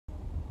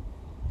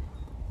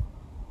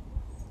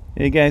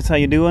Hey guys, how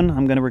you doing?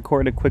 I'm going to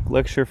record a quick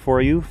lecture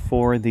for you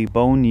for the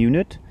bone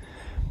unit,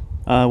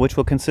 which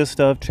will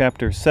consist of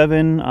Chapter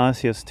 7,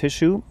 osseous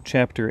tissue,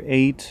 Chapter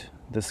 8,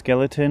 the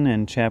skeleton,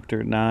 and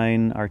Chapter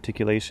 9,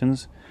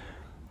 articulations.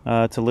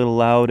 It's a little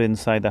loud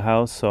inside the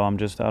house, so I'm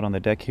just out on the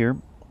deck here.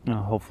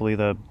 Hopefully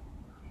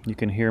you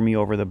can hear me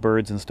over the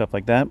birds and stuff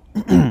like that.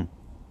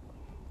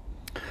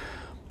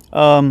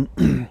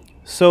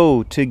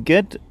 So to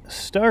get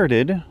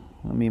started,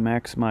 let me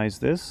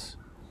maximize this.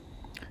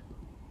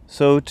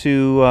 So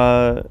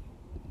to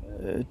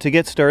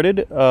get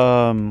started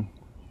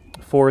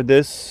for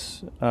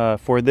this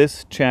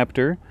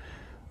chapter,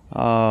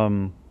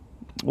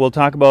 we'll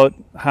talk about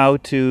how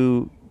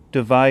to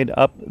divide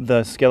up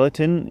the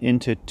skeleton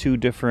into two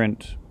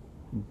different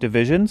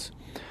divisions.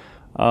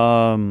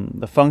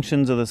 The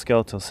functions of the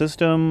skeletal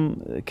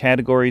system,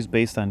 categories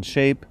based on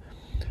shape,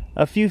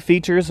 a few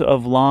features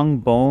of long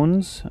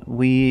bones.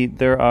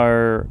 There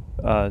are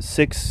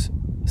six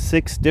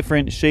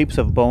different shapes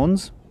of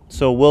bones.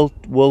 So we'll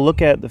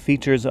look at the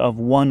features of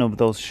one of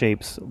those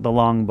shapes, the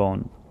long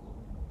bone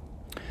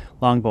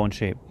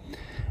shape,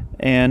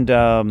 and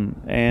bone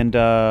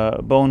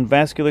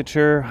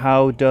vasculature.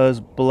 How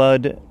does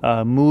blood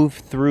move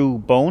through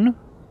bone?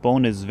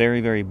 Bone is very,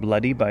 very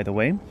bloody, by the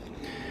way.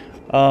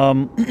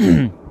 And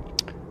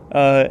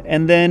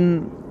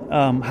then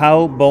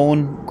how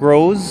bone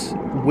grows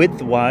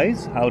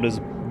width-wise. How does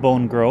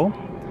bone grow?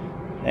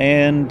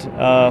 And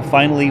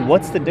finally,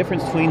 what's the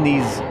difference between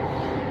these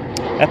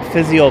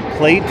epiphyseal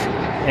plate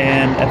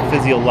and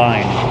epiphyseal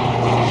line?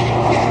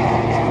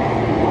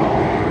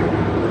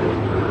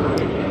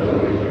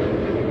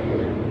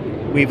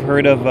 We've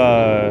heard of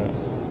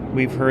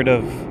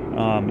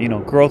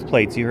growth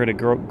plates. You heard of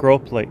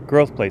growth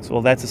plates.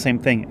 Well, that's the same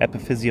thing.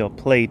 Epiphyseal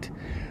plate.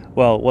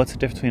 Well, what's the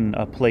difference between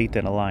a plate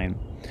and a line?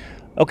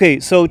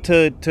 Okay, so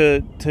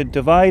to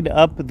divide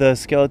up the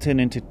skeleton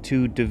into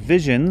two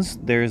divisions,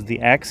 there's the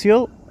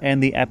axial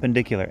and the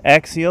appendicular.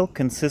 Axial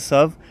consists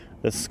of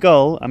the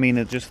skull. I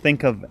mean, just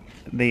think of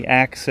the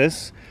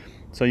axis.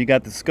 So you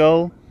got the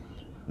skull,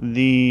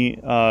 the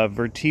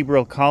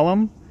vertebral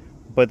column,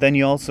 but then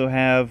you also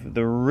have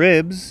the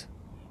ribs,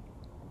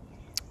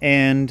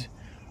 and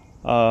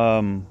you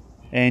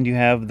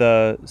have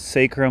the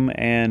sacrum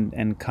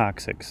and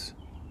coccyx.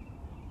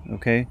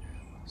 Okay,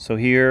 so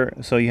here,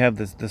 so you have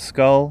the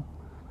skull,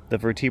 the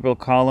vertebral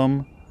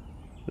column,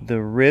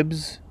 the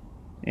ribs,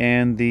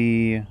 and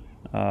the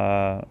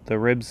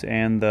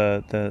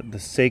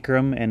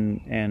sacrum,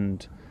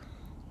 and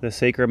the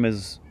sacrum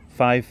is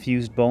 5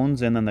 fused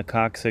bones, and then the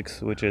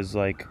coccyx, which is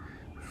like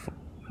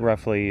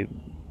roughly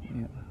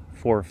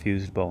 4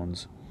 fused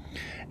bones.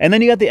 And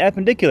then you got the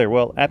appendicular.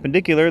 Well,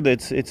 appendicular,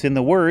 it's in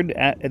the word,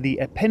 the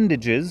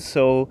appendages,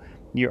 so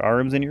your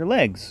arms and your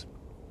legs.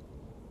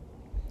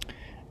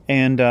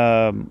 And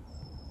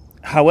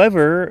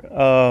however,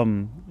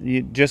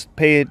 you just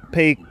pay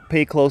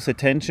close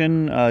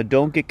attention.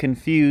 Don't get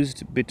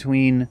confused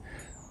between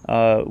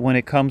when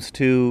it comes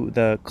to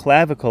the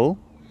clavicle,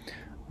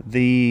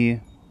 the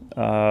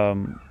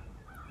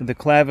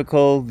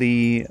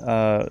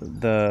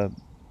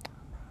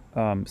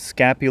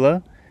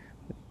scapula,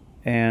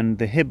 and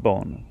the hip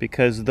bone,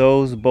 because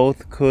those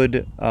both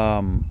could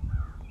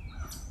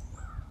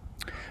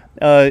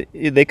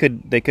they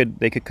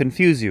could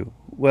confuse you.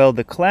 Well,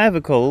 the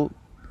clavicle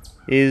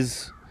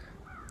is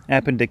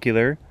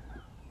appendicular,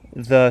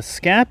 the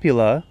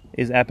scapula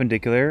is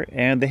appendicular,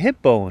 and the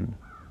hip bone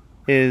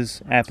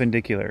is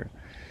appendicular.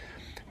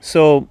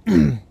 So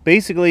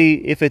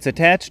basically, if it's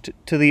attached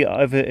to the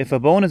if a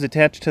bone is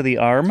attached to the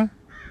arm,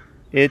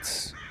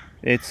 it's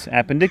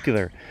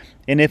appendicular,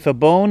 and if a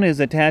bone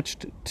is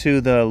attached to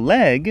the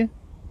leg,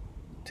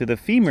 to the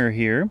femur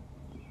here,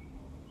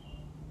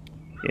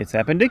 it's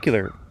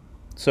appendicular.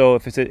 So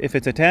if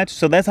it's attached,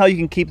 so that's how you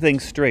can keep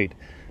things straight.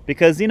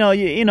 Because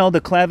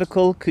the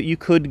clavicle, you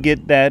could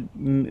get that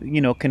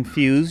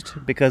confused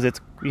because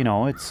it's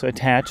it's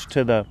attached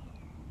to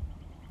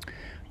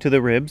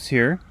the ribs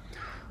here,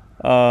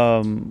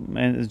 and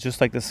it's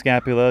just like the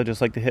scapula,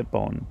 just like the hip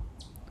bone.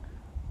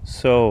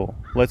 So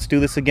let's do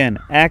this again.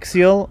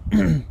 Axial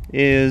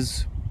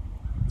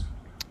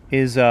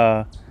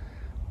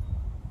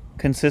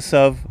consists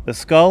of the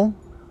skull.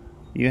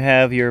 You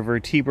have your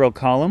vertebral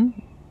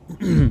column.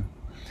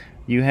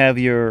 You have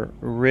your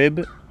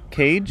rib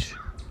cage.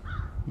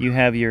 You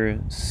have your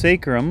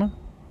sacrum,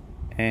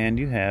 and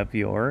you have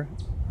your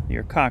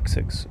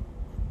coccyx.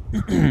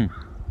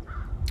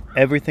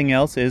 Everything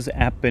else is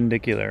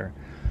appendicular.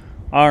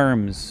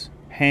 Arms,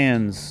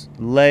 hands,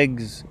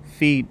 legs,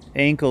 feet,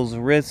 ankles,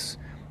 wrists,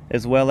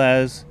 as well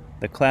as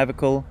the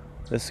clavicle,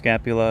 the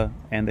scapula,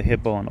 and the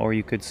hip bone, or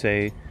you could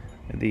say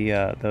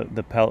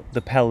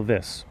the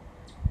pelvis.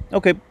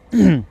 Okay.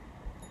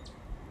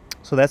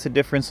 So that's the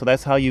difference. So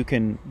that's how you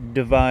can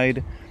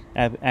divide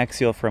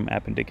axial from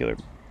appendicular.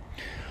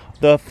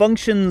 The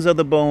functions of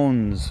the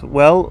bones.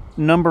 Well,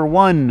 number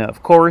one,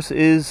 of course,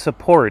 is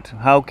support.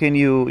 How can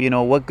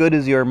what good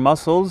is your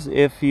muscles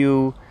if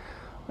you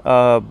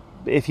don't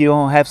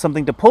have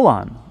something to pull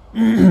on?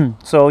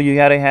 So you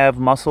got to have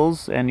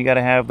muscles, and you got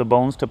to have the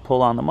bones to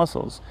pull on the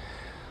muscles.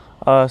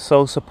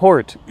 So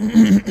support.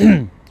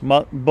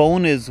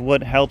 Bone is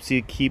what helps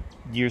you keep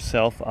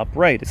yourself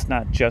upright. It's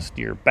not just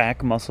your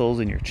back muscles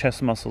and your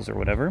chest muscles or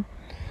whatever,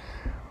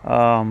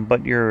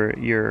 but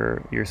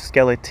your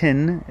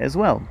skeleton as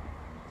well.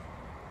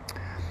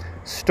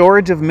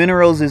 Storage of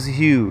minerals is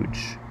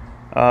huge.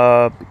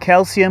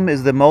 Calcium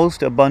is the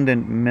most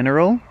abundant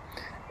mineral,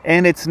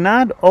 and it's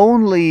not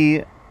only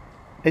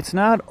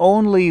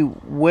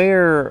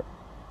where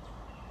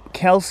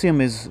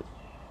calcium is.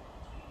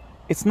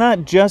 It's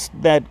not just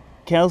that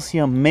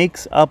calcium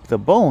makes up the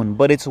bone,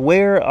 but it's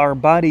where our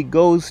body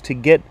goes to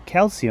get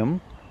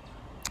calcium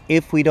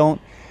if we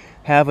don't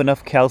have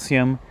enough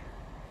calcium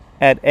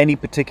at any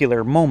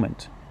particular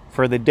moment,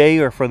 for the day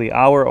or for the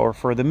hour or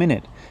for the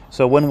minute.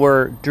 So when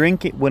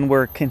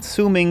we're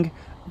consuming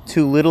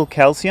too little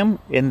calcium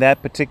in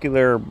that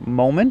particular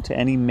moment,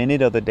 any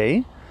minute of the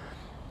day,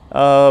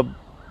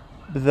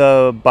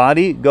 the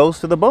body goes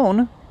to the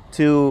bone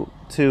to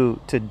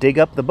dig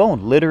up the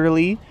bone,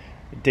 literally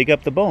dig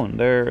up the bone.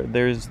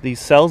 There's these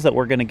cells that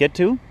we're going to get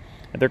to.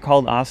 They're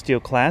called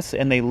osteoclasts,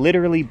 and they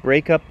literally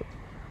break up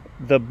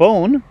the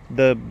bone,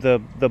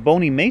 the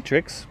bony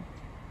matrix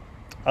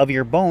of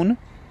your bone,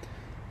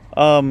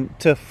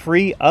 to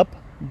free up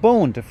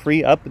bone, to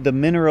free up the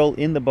mineral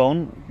in the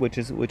bone, which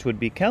would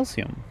be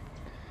calcium.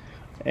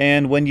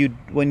 And when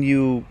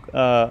you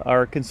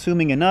are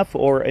consuming enough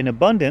or in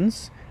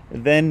abundance,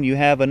 then you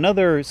have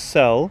another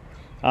cell,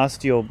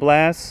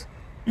 osteoblasts,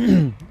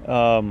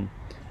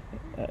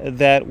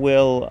 that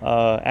will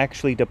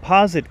actually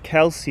deposit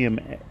calcium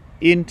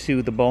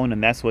into the bone,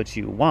 and that's what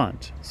you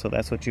want. So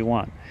that's what you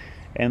want.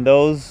 And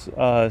those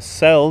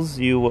cells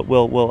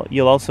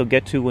you'll also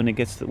get to when we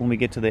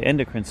get to the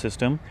endocrine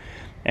system,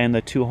 and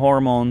the two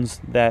hormones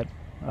that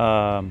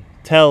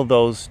tell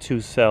those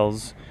two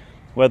cells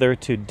whether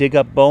to dig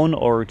up bone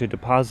or to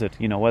deposit,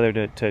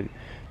 whether to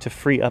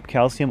free up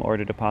calcium or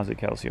to deposit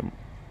calcium.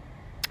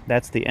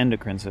 That's the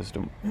endocrine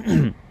system.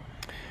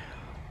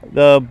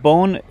 The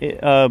bone,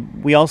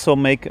 we also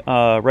make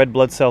red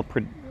blood cells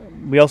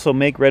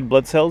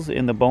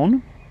in the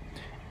bone.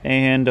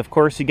 And of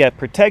course you get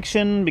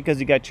protection because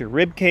you got your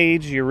rib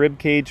cage. Your rib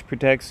cage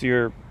protects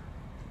your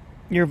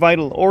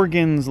vital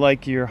organs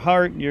like your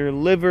heart, your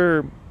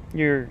liver,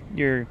 your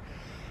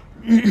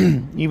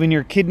even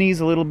your kidneys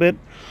a little bit,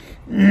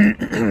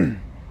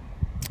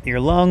 your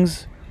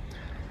lungs,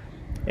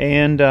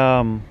 and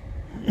and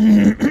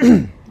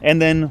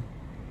then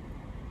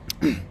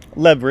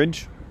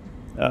leverage.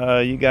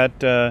 You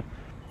got a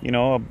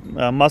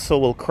muscle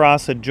will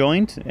cross a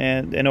joint,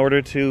 and in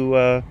order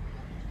to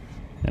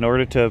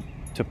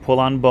pull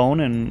on bone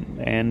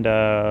and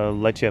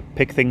let you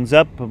pick things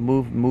up,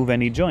 move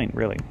any joint,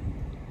 really.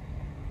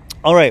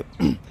 All right,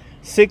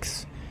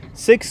 six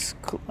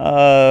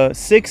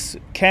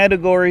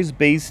categories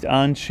based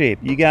on shape.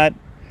 You got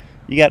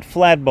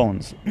flat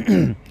bones.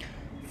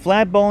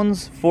 Flat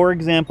bones, for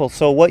example.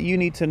 So what you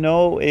need to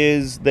know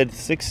is that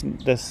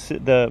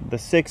the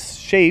six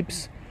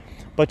shapes,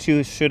 but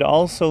you should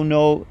also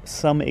know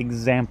some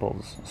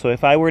examples. So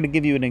if I were to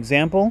give you an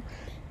example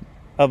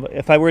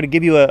if I were to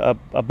give you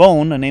a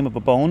bone, a name of a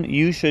bone,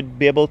 you should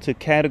be able to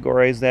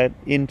categorize that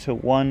into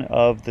one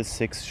of the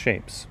six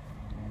shapes,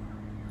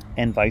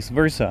 and vice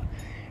versa.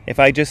 If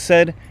I just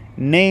said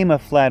name a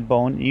flat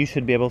bone, you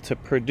should be able to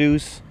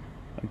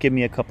give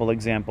me a couple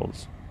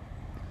examples.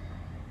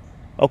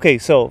 Okay,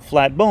 so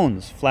flat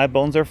bones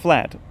are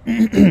flat.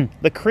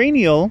 The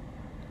cranial,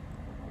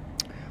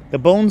 the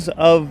bones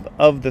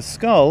of the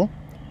skull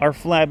are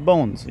flat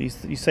bones.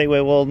 You say,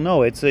 well,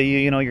 no, it's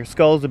your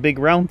skull is a big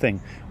round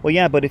thing. Well,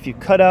 yeah, but if you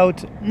cut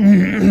out,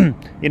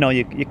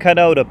 you cut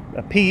out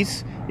a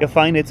piece, you'll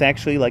find it's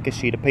actually like a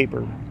sheet of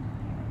paper.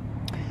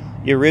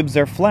 Your ribs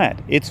are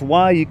flat. It's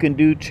why you can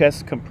do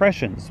chest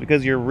compressions,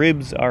 because your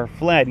ribs are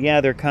flat.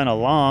 Yeah, they're kind of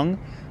long,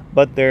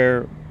 but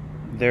they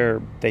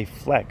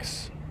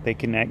flex. They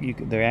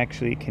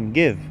actually can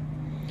give.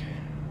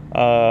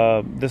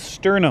 The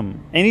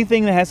sternum,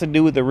 anything that has to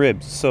do with the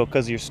ribs. So,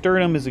 because your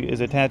sternum is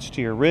attached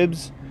to your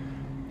ribs,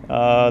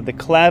 the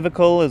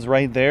clavicle is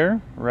right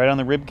there, right on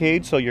the rib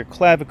cage. So your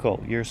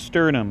clavicle, your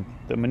sternum,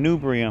 the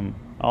manubrium,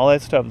 all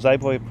that stuff,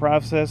 xiphoid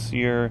process,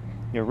 your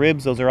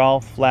ribs, those are all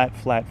flat.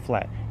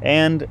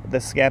 And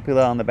the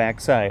scapula on the back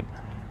side.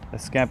 The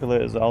scapula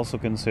is also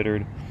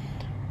considered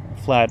a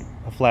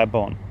flat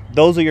bone.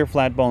 Those are your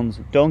flat bones.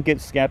 Don't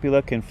get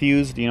scapula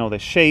confused. The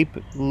shape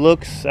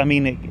looks,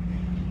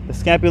 the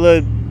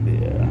scapula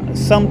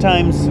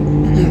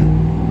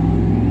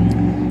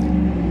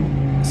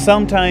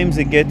sometimes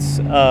it gets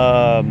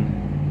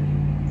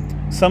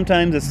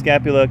sometimes the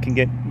scapula can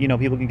get,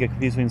 people can get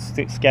confused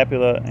between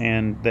scapula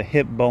and the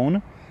hip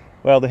bone.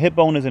 Well, the hip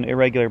bone is an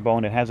irregular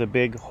bone. It has a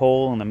big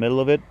hole in the middle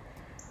of it.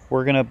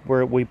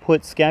 We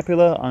put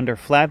scapula under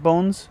flat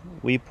bones.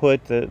 We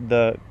put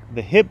the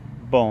hip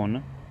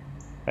bone.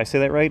 Did I say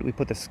that right? We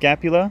put the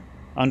scapula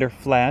under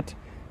flat.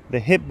 The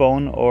hip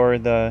bone or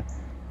the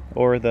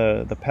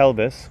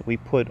pelvis we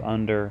put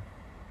under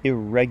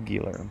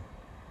irregular.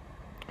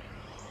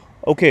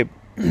 Okay,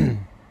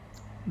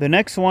 the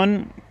next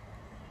one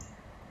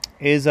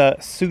is a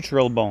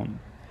sutural bone.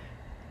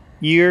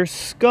 Your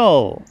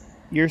skull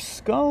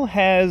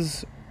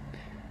has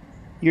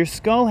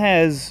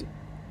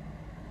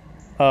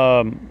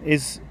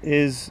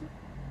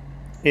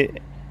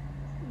it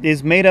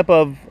is made up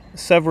of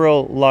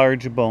several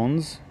large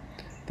bones,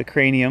 the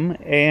cranium,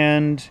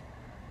 and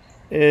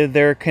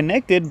they're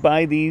connected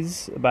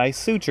by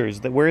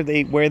sutures that where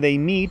they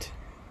meet,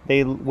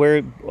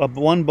 where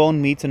one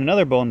bone meets and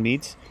another bone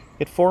meets,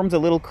 it forms a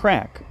little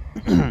crack.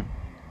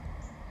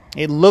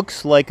 It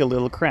looks like a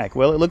little crack.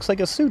 Well, it looks like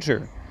a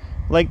suture,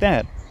 like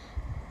that.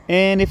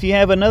 And if you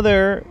have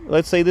another,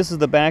 let's say this is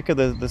the back of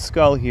the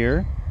skull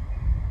here,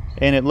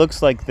 and it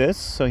looks like this.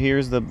 So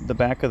here's the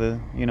back of the,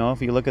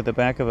 if you look at the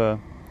back of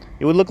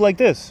it would look like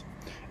this.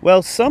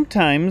 Well,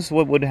 sometimes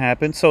what would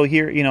happen, so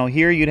here,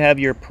 here you'd have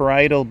your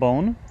parietal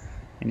bone,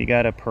 and you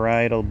got a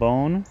parietal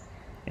bone,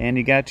 and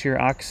you got your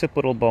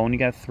occipital bone. You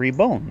got 3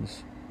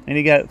 bones, and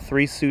you got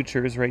 3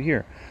 sutures right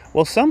here.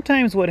 Well,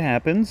 sometimes what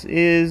happens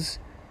is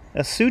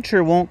a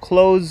suture won't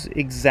close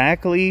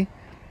exactly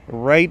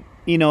right,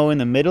 in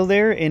the middle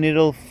there, and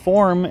it'll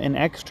form an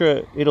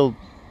extra, it'll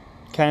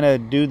kind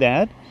of do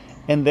that,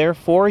 and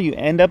therefore you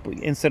end up,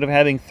 instead of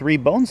having 3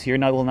 bones here,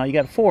 now you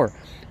got 4.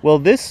 Well,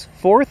 this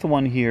 4th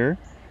one here,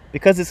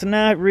 because it's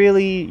not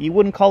really, you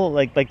wouldn't call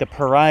it like the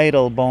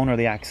parietal bone or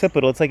the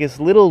occipital, it's like this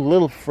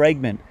little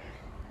fragment.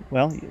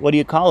 Well, what do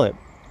you call it?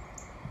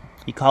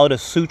 You call it a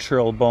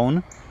sutural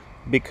bone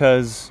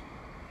because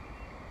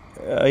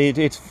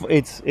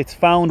it's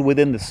found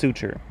within the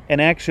suture.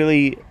 And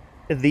actually,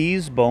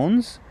 these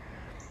bones,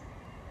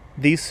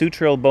 these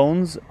sutural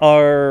bones,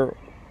 are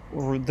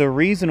the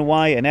reason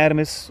why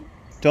anatomists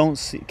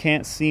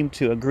can't seem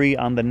to agree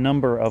on the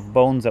number of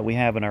bones that we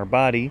have in our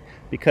body,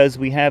 because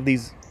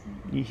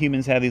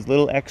humans have these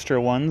little extra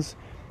ones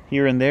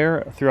here and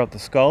there throughout the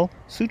skull,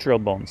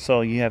 sutural bones.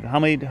 So you have how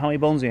many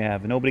bones do you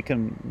have? Nobody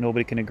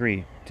can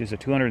agree. Is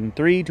it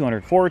 203,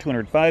 204,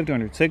 205,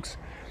 206?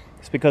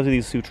 It's because of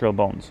these sutural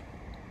bones.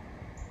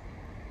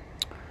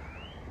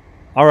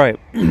 All right.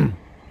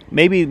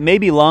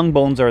 Maybe long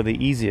bones are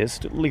the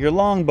easiest. Your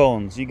long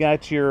bones, you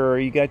got your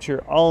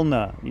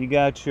ulna, you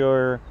got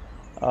your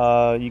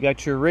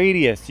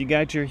radius, you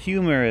got your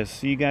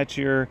humerus, you got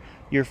your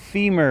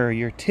femur,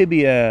 your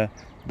tibia.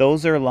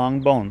 Those are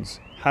long bones.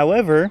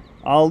 However,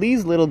 all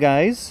these little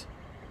guys,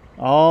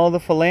 all the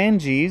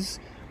phalanges,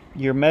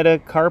 your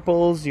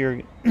metacarpals,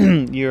 your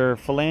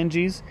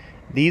phalanges,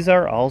 these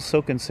are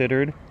also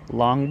considered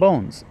long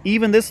bones.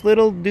 Even this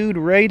little dude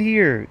right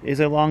here is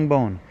a long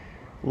bone.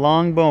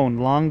 Long bone,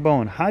 long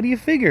bone. How do you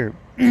figure?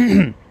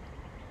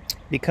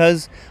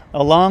 Because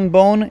a long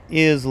bone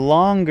is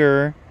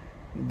longer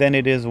than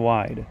it is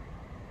wide.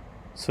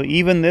 So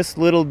even this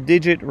little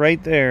digit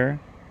right there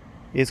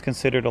is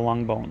considered a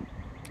long bone.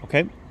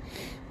 Okay?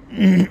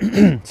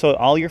 So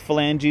all your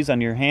phalanges on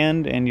your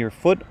hand and your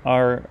foot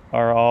are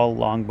all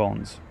long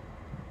bones.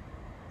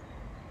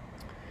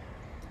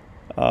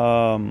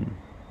 Those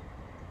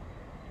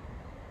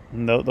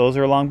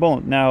are long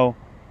bones. Now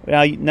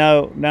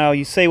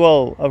you say,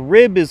 well, a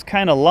rib is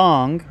kind of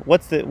long.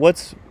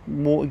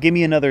 Give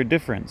me another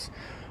difference.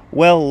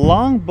 Well,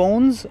 long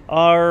bones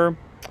are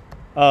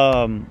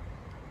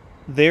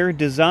they're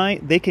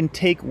designed, they can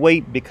take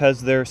weight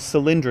because they're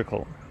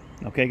cylindrical.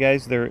 Okay,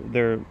 guys,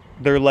 they're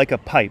like a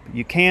pipe.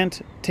 You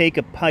can't take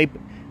a pipe,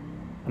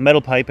 a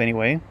metal pipe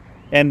anyway,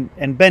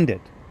 and bend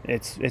it.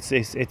 It's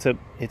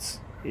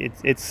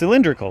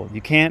cylindrical.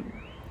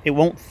 It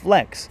won't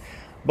flex.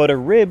 But a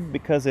rib,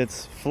 because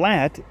it's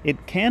flat,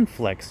 it can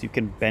flex. You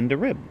can bend a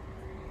rib.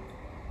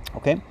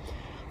 Okay?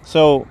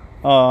 So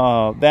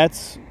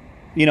that's,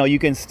 you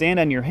can stand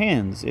on your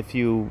hands. If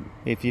you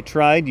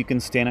tried, you can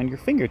stand on your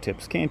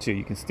fingertips, can't you?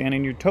 You can stand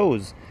on your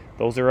toes.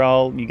 Those are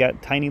all, you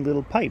got tiny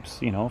little pipes,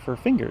 for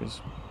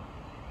fingers.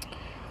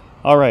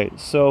 All right,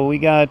 so we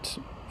got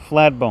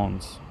flat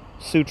bones,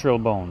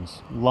 sutural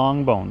bones,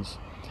 long bones.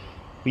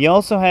 We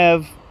also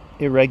have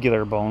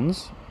irregular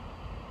bones.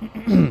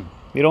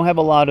 We don't have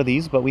a lot of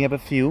these, but we have a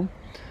few.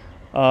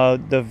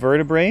 The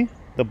vertebrae,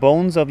 the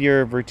bones of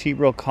your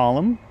vertebral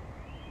column,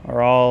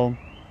 are all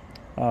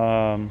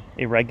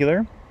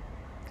irregular.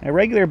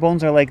 Irregular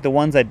bones are like the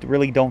ones that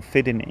really don't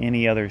fit in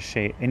any other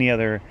shape, any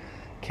other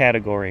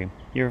category.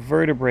 Your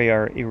vertebrae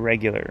are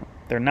irregular.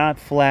 They're not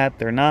flat,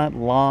 they're not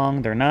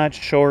long, they're not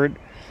short.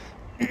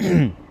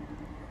 The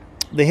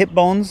hip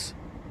bones,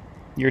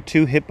 your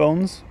 2 hip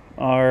bones,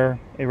 are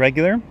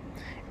irregular,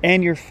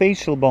 and your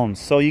facial bones.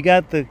 So you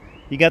got the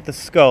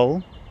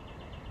skull,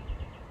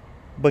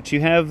 but you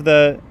have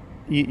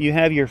you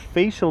have your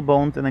facial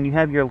bones, and then you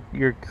have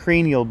your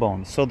cranial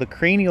bones. So the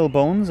cranial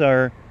bones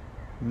are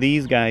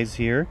these guys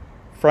here: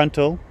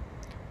 frontal,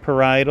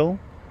 parietal,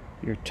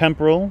 your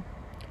temporal,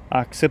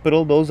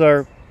 occipital. Those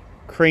are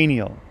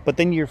cranial. But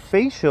then your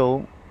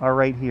facial are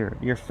right here.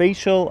 Your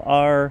facial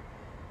are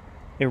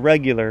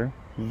irregular,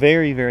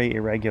 very, very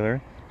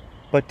irregular.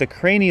 But the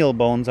cranial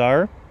bones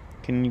are,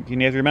 can you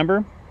guys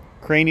remember?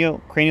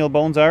 Cranial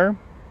bones are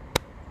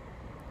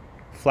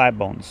flat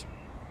bones.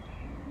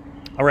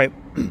 All right.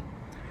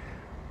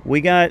 We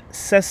got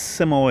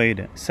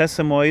sesamoid.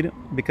 Sesamoid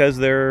because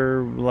they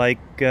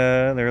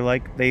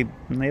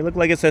look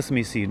like a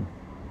sesame seed.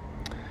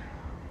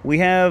 We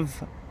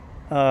have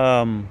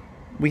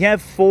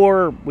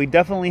four. We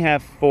definitely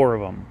have four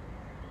of them.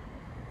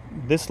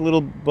 This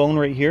little bone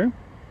right here,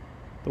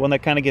 the one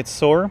that kind of gets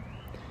sore.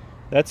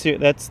 This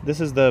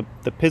is the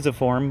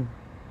pisiform,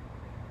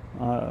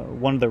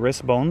 one of the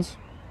wrist bones.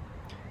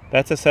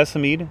 That's a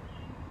sesamoid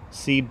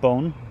seed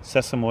bone,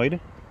 sesamoid.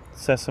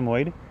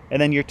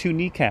 And then your two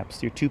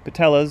kneecaps, your two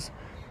patellas,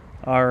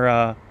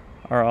 are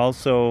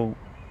also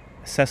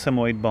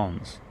sesamoid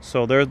bones.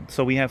 So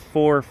we have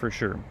four for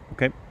sure.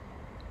 Okay.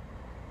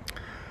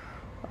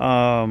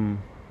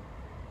 And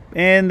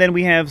then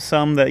we have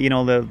some that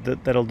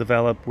that'll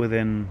develop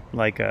within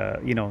like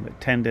the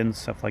tendons,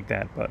 stuff like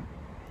that. But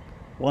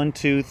 1,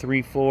 2,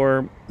 3,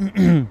 4.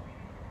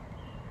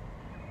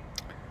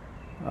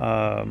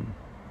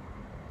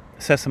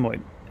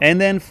 Sesamoid. And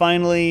then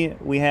finally,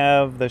 we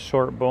have the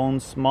short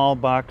bones, small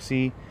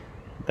boxy.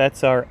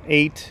 That's our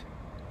 8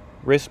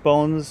 wrist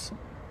bones,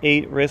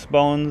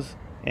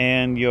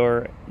 and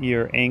your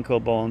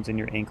ankle bones and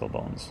your ankle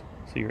bones.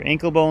 So your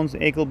ankle bones,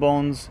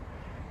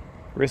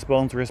 wrist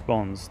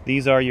bones.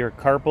 These are your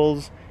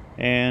carpals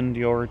and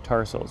your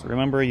tarsals.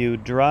 Remember, you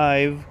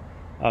drive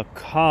a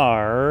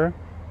car,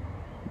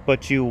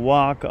 but you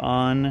walk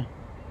on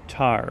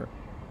tar.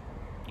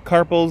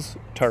 Carpals,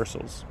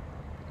 tarsals.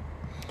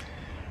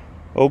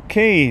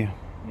 Okay,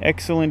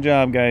 excellent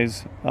job,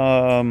 guys.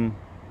 All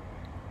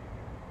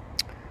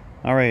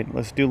right,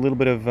 let's do a little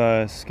bit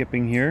of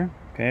skipping here.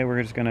 Okay,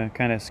 we're just gonna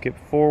kind of skip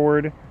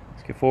forward.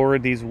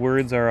 These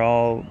words are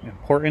all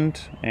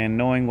important, and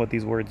knowing what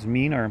these words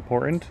mean are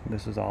important.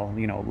 This is all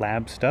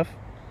lab stuff,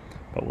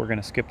 but we're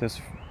gonna skip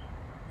this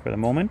for the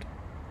moment.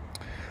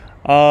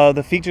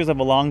 The features of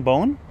a long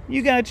bone.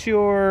 You got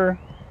your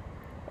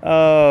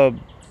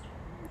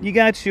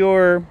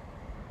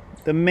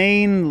the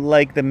main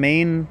length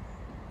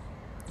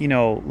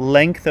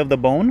of the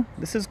bone.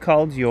 This is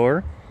called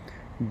your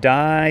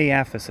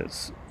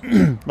diaphysis,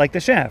 like the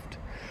shaft.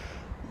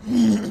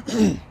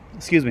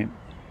 Excuse me.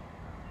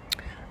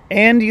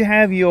 And you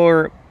have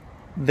the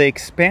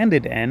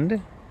expanded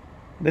end.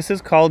 This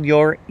is called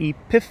your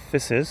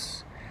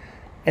epiphysis.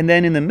 And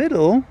then in the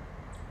middle,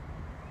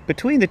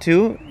 between the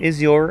two, is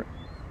your,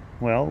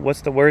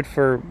 what's the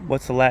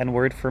Latin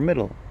word for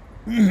middle?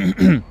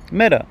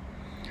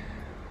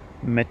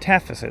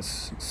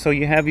 Metaphysis. So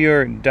you have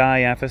your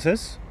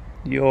diaphysis,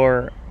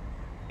 your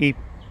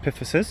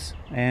epiphysis,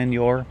 and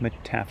your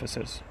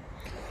metaphysis.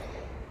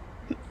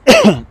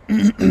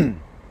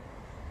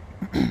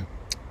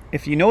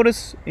 If you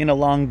notice in a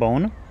long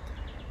bone,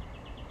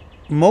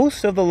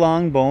 most of the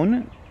long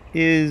bone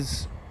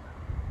is,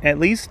 at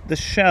least the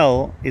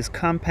shell is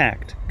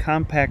compact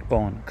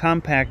bone.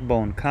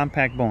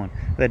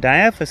 The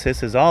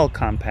diaphysis is all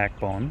compact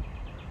bone.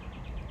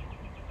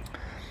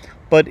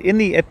 But in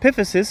the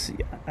epiphysis,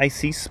 I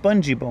see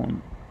spongy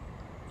bone.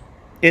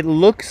 It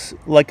looks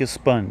like a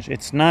sponge.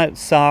 It's not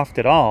soft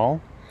at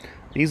all.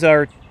 These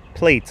are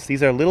plates.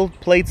 These are little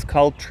plates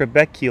called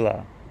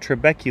trabeculae.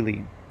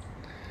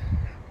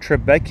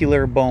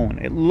 Trabecular bone.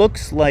 It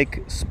looks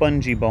like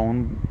spongy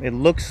bone. It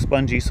looks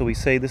spongy, so we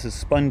say this is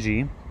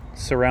spongy,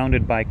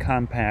 surrounded by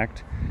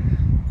compact,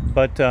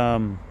 but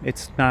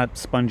it's not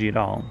spongy at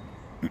all.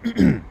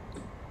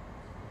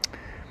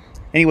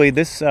 Anyway,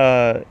 this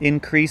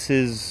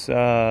increases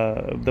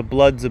the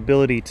blood's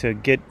ability to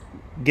get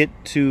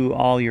to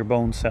all your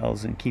bone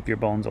cells and keep your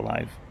bones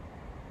alive.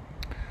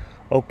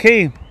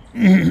 Okay,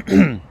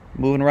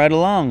 moving right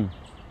along.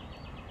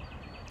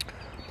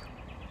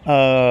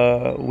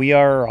 We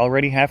are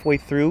already halfway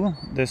through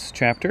this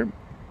chapter.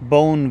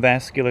 Bone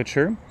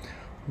vasculature.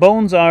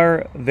 Bones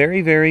are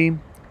very, very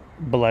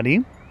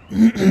bloody.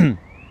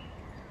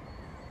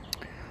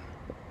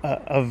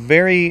 A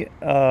very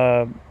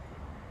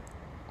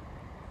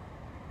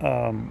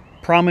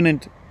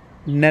prominent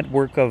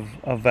network of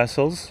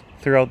vessels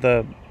throughout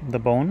the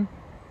bone.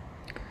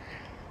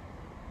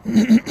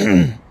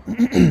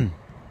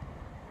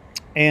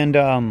 And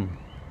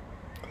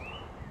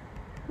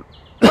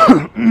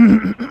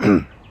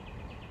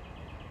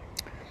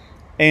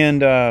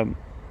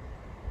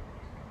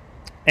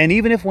and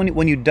even if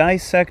when you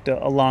dissect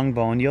a long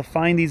bone, you'll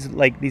find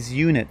these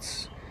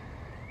units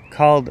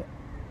called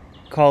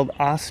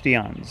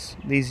osteons.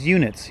 These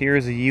units.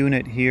 Here's a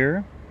unit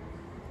here,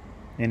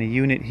 and a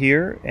unit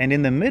here, and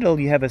in the middle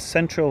you have a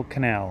central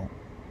canal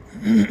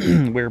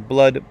where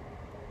blood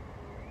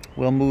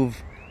will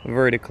move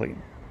vertically.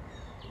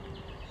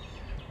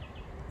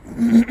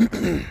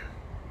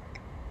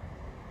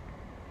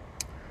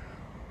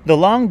 The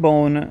long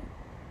bone,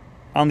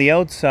 on the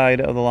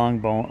outside of the long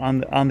bone,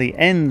 on the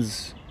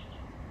ends,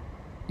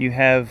 you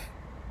have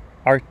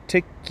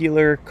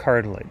articular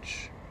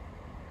cartilage.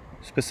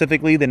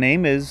 Specifically, the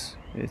name is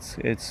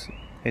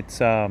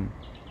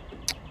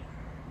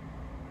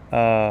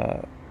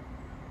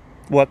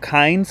what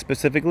kind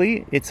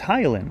specifically? It's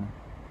hyaline.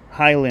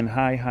 Hyaline,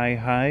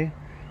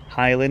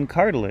 hyaline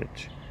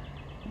cartilage.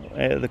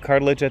 the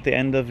cartilage at the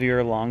end of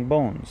your long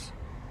bones.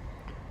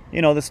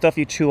 You know, the stuff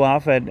you chew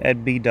off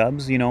at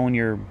B-dubs, you know, when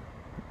you're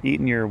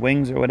eating your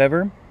wings or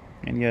whatever,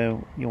 and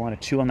you want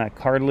to chew on that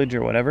cartilage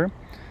or whatever.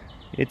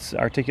 It's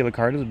articular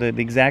cartilage. The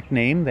exact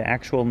name, the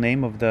actual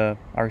name of the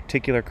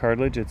articular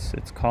cartilage,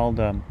 it's called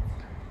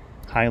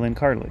hyaline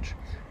cartilage.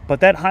 But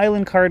that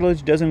hyaline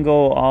cartilage doesn't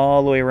go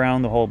all the way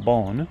around the whole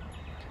bone.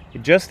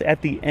 Just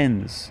at the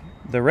ends.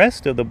 The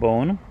rest of the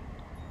bone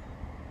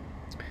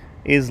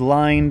is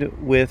lined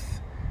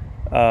with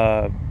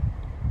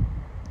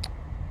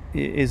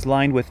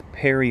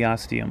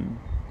periosteum.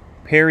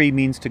 Peri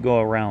means to go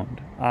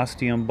around.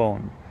 Osteum,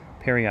 bone.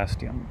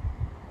 Periosteum.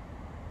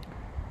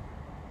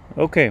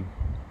 Okay.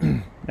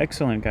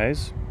 Excellent,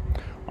 guys.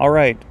 All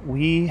right.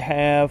 We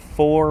have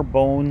 4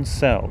 bone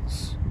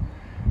cells.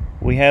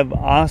 We have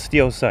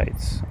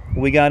osteocytes.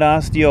 We got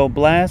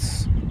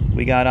osteoblasts.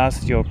 We got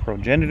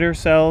osteoprogenitor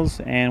cells,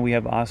 and we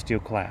have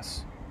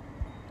osteoclasts.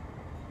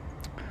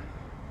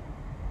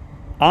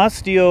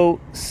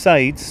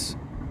 Osteocytes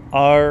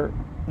are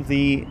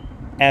the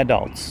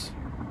adults.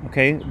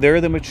 Okay,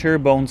 they're the mature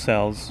bone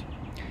cells.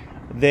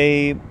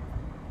 They,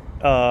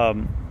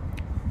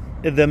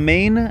 the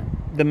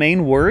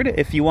main word,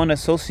 if you want to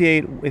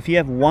associate, if you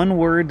have one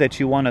word that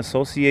you want to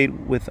associate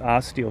with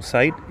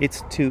osteocyte,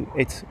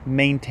 it's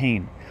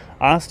maintain.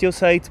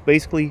 Osteocytes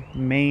basically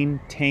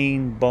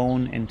maintain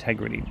bone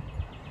integrity.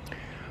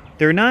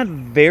 They're not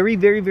very,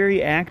 very,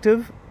 very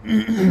active,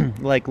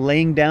 like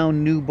laying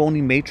down new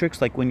bony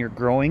matrix, like when you're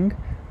growing,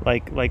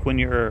 like when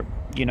you're,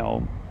 you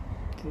know,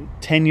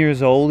 10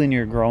 years old and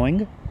you're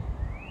growing.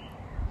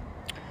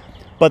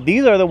 But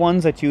these are the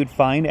ones that you'd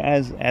find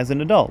as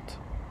an adult.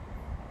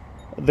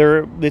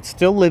 It's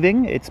still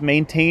living, it's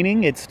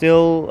maintaining, it's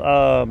still,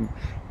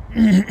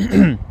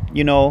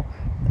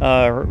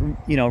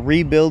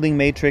 rebuilding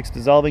matrix,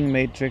 dissolving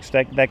matrix,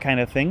 that kind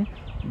of thing.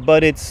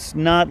 But it's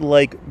not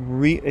like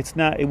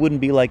it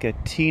wouldn't be like a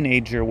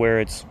teenager where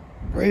it's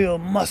real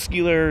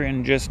muscular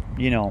and just,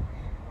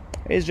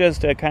 it's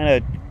just a kind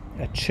of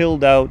a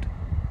chilled out,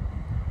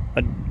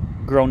 a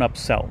grown-up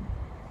cell.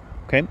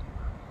 Okay?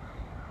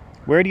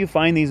 Where do you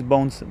find these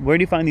bones? Where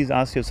do you find these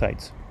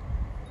osteocytes?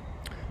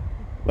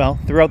 Well,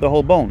 throughout the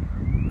whole bone.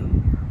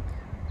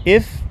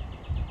 If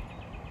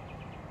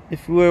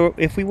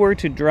we were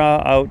to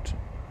draw out,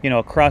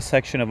 a cross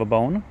section of a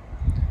bone,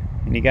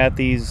 and you got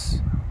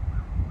these,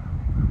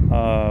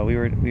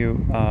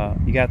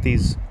 you got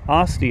these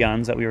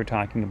osteons that we were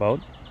talking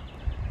about.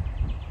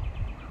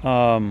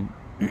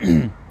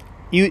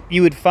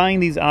 You would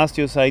find these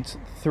osteocytes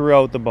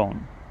throughout the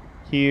bone,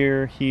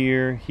 here,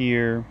 here,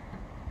 here.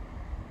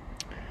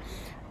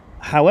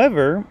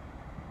 However,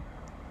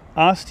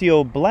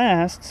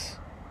 osteoblasts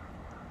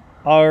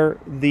are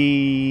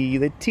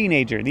the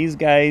teenager. These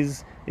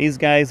guys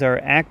are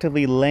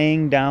actively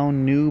laying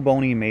down new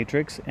bony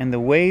matrix, and the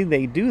way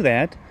they do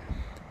that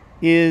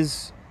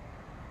is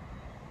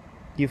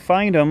you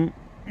find them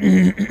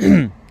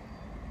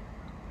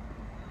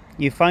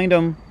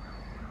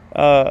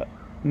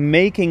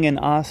making an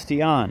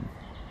osteon,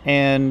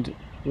 and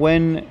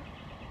when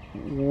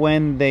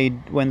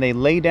they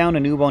lay down a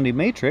new bony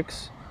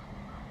matrix,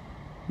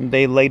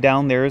 they lay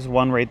down, there's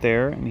one right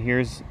there, and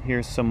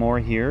here's some more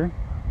here.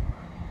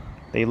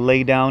 They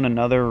lay down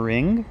another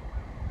ring,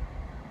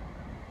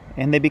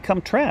 and they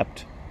become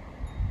trapped.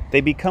 Remember,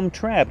 they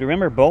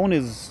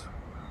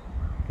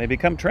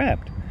become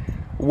trapped.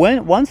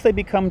 Once they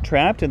become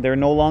trapped and they're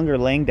no longer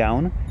laying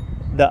down,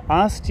 the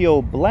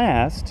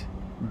osteoblast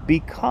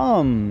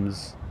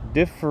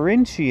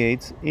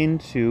differentiates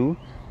into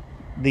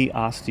the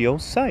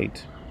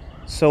osteocyte.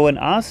 So an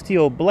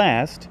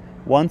osteoblast,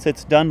 once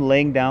it's done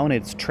laying down,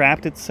 it's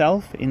trapped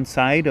itself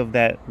inside of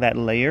that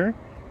layer,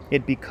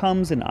 it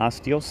becomes an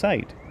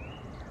osteocyte.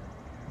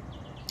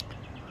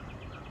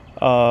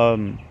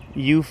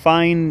 You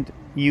find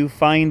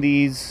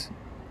these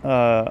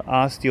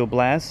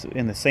osteoblasts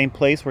in the same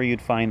place where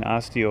you'd find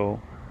osteo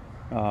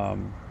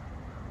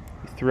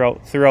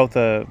throughout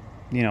the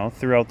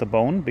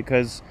bone,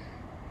 because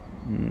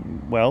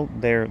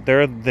they're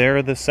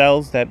the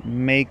cells that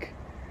make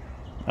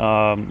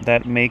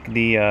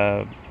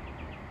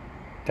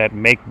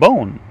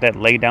bone, that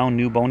lay down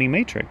new bony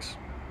matrix.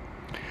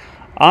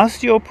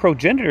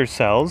 Osteoprogenitor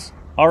cells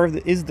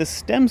is the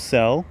stem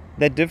cell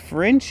that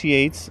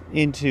differentiates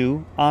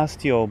into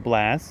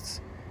osteoblasts,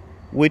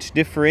 which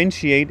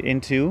differentiate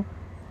into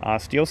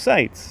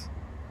osteocytes.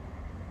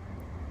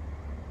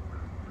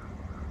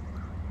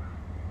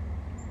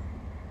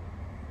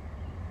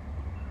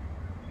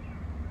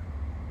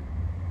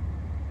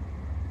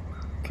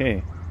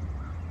 Okay,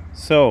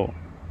 so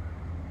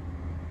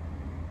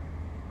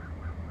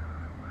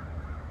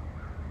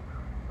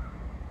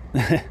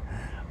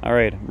all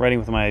right, I'm writing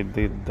with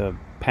the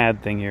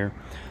pad thing here.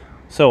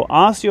 So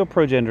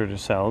osteoprogenitor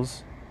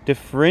cells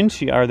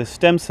are the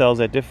stem cells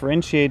that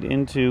differentiate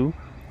into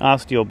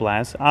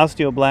osteoblasts.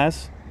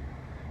 Osteoblasts,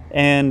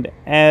 and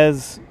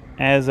as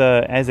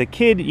a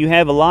kid, you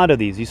have a lot of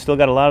these. You still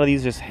got a lot of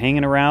these just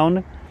hanging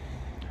around.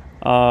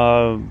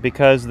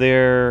 because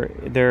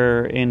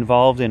they're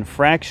involved in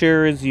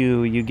fractures.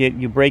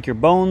 You break your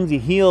bones, you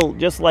heal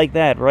just like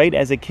that, right?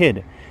 As a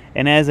kid,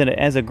 and as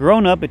a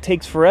grown up, it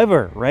takes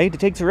forever, right? It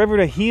takes forever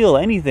to heal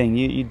anything.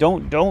 You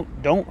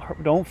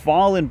don't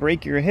fall and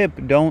break your hip,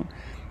 don't,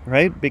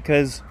 right?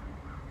 Because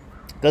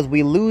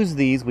we lose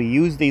these, we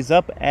use these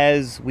up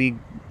as we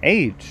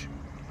age,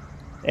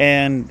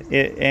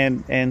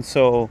 and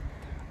so.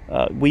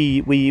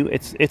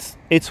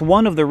 It's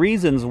one of the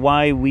reasons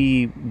why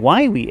we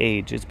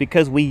age. It's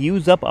because we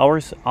use up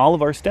all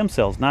of our stem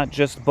cells, not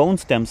just bone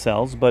stem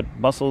cells, but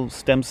muscle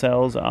stem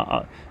cells,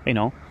 you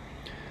know,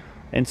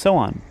 and so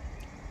on.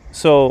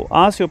 So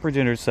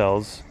osteoprogenitor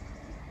cells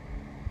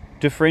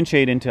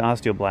differentiate into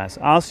osteoblasts.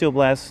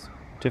 Osteoblasts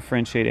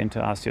differentiate into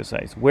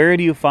osteocytes. Where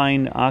do you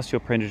find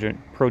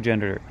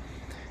osteoprogenitor?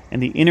 In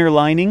the inner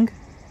lining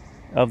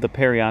of the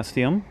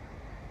periosteum.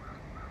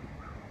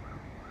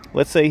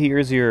 Let's say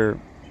here's your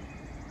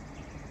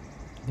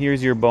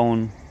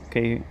bone.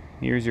 Okay,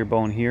 here's your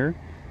bone here,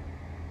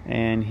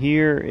 and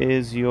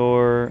here's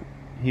the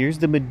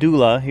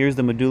medulla. Here's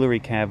the medullary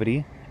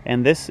cavity,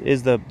 and this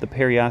is the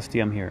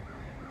periosteum here.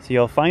 So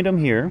you'll find them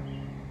here.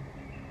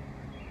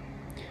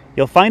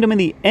 You'll find them in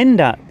the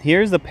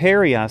here's the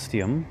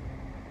periosteum.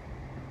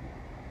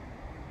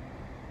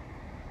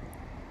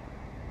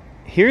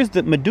 Here's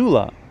the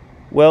medulla.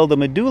 Well, the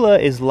medulla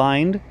is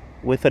lined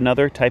with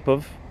another type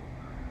of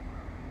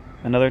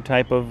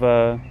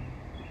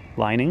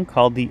lining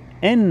called the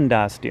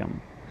endosteum.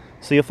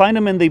 So you'll find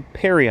them in the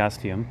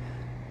periosteum.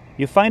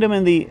 You find them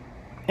in the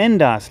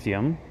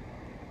endosteum.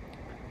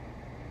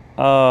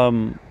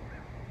 And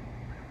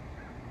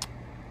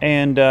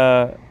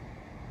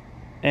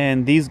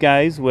these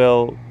guys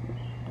will,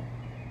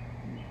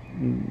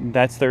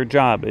 that's their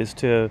job, is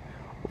to,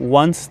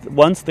 once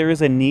there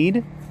is a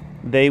need,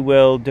 they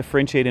will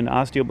differentiate in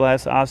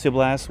osteoblasts.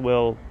 Osteoblasts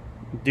will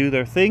do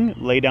their thing,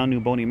 lay down new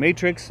bony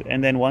matrix,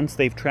 and then once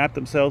they've trapped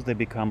themselves, they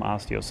become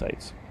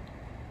osteocytes.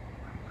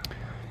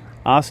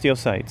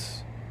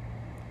 Osteocytes,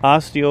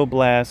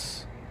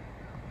 osteoblasts,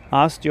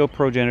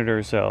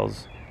 osteoprogenitor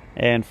cells,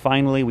 and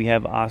finally we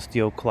have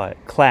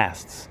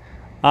osteoclasts.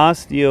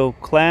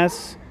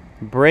 Osteoclasts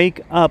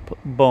break up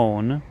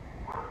bone.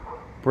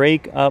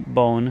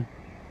 Well,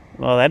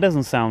 that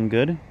doesn't sound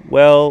good.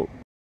 Well,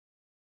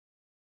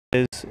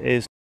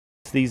 is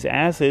these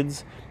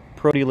acids,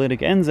 proteolytic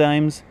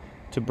enzymes,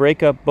 to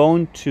break up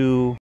bone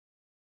to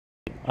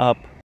up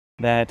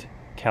that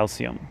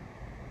calcium.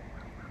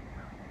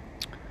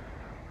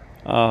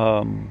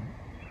 When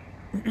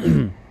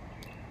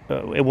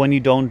you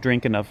don't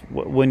drink enough,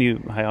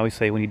 I always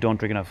say when you don't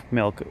drink enough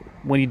milk,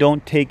 when you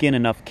don't take in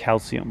enough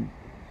calcium,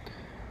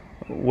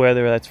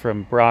 whether that's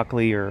from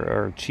broccoli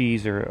or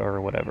cheese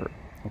or whatever,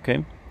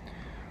 okay?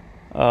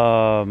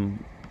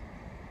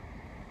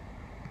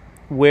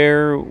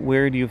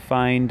 Where do you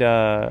find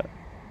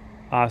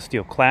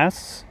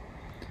osteoclasts?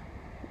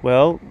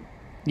 Well,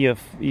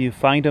 you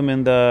find them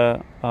in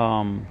the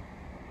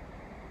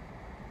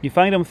you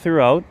find them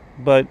throughout,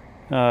 but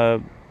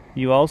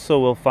you also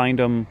will find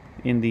them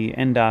in the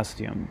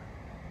endosteum,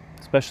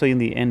 especially in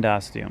the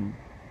endosteum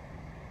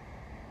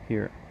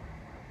here.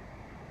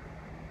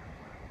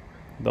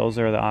 Those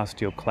are the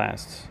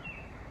osteoclasts.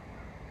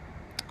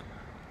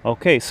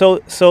 Okay,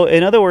 so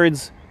in other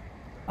words,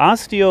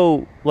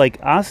 osteoblast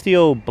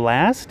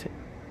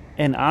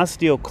and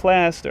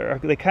osteoclast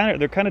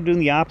they're kind of doing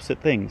the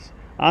opposite things.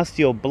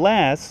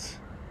 Osteoblasts,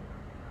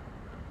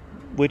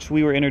 which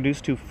we were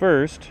introduced to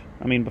first,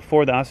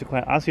 before the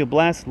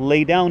osteoblasts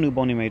lay down new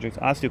bony matrix.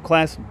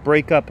 Osteoclasts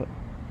break up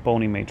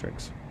bony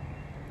matrix.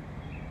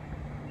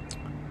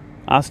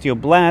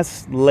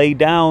 Osteoblasts lay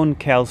down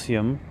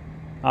calcium.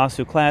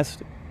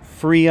 Osteoclasts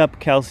free up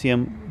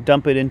calcium,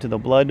 dump it into the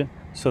blood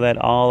so that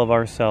all of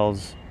our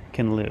cells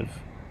can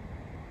live.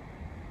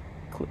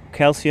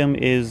 Calcium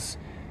is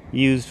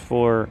used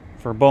for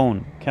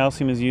bone.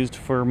 Calcium is used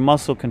for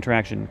muscle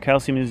contraction.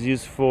 Calcium is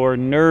used for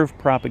nerve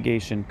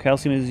propagation.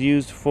 Calcium is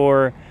used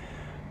for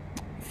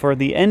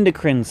the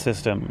endocrine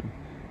system.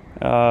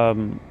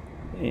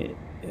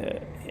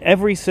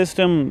 Every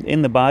system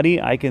in the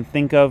body I can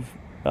think of,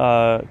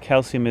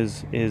 calcium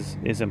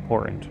is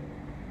important,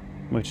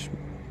 which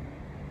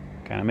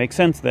kind of makes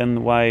sense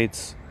then why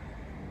it's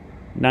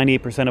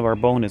 98% of our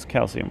bone is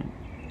calcium.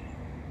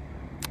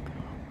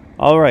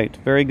 All right,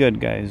 very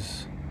good,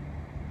 guys.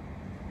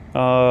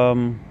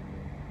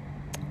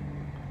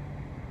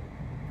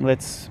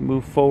 Let's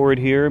move forward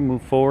here.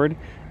 The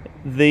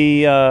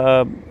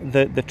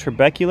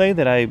trabeculae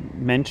that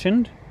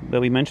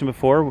we mentioned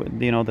before,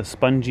 the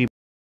spongy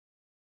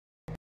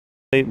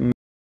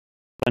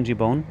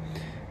bone.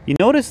 You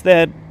notice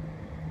that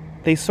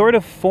they sort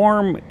of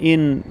form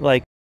in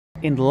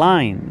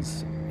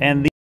lines,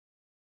 and these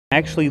are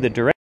actually the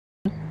direction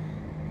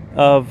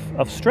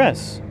of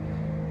stress.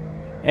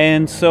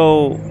 And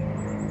so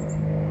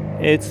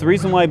it's the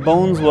reason why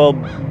bones will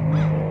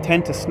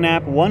tend to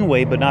snap one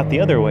way but not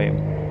the other way.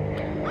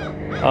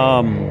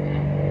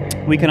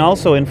 We can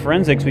also, in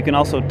forensics, we can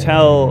also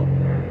tell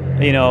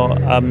you know,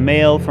 a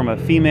male from a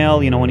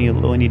female. You know,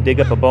 when you dig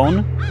up a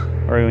bone,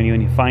 or when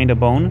you find a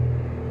bone,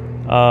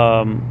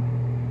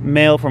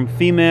 male from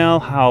female,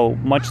 how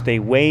much they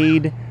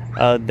weighed,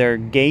 their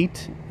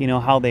gait, you know,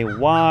 how they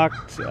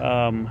walked,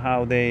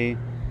 how they,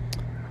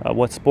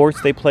 what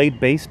sports they played,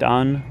 based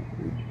on,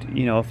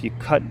 you know, if you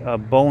cut a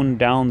bone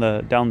down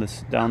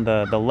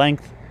the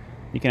length,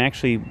 you can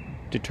actually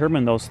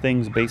determine those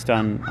things based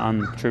on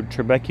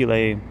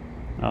trabeculae,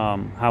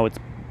 how it's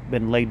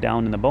been laid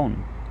down in the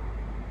bone.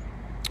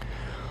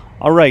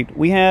 All right,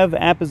 we have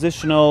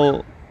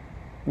appositional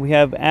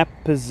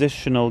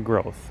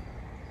growth.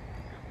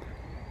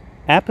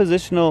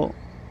 Appositional,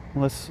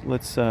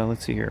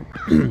 let's see here.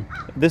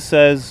 This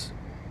says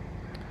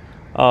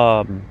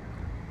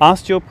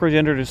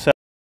osteoprogenitor cells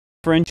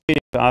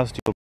differentiating to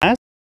osteoclast.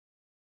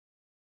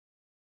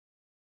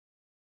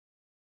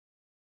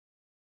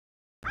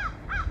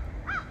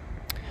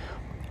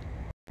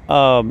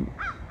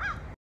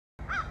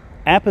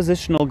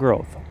 Appositional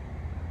growth.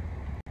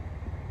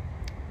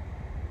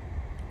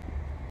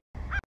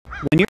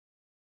 When you're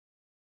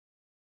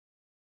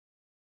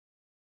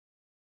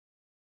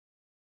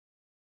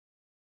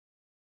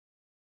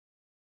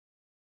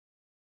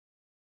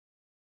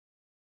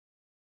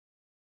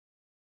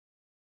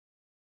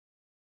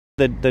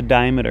the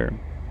diameter,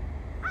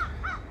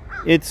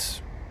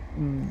 it's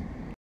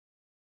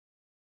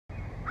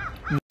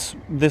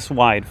this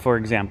wide, for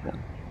example.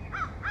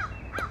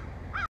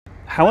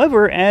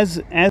 However,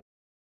 as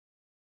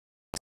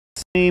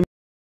same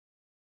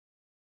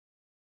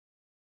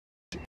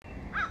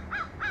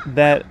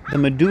that the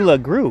medulla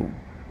grew.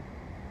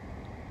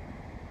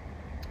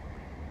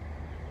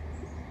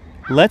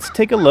 Let's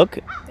take a look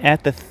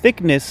at the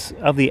thickness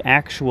of the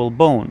actual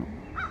bone.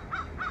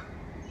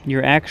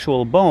 Your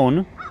actual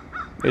bone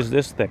is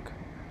this thick.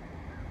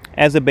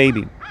 As a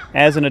baby.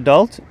 As an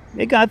adult,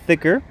 it got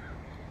thicker.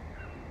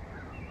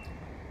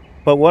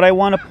 But what I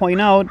want to point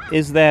out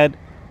is that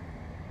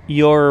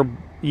your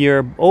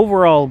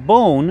overall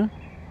bone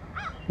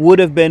would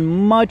have been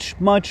much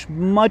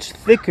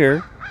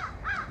thicker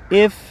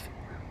if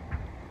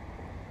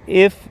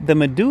the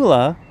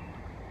medulla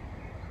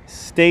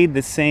stayed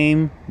the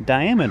same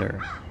diameter.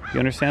 You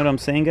understand what I'm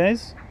saying,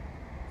 guys?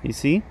 You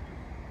see?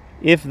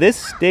 If this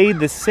stayed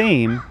the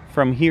same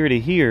from here to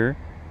here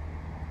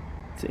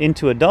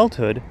into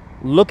adulthood,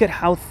 look at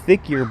how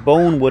thick your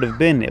bone would have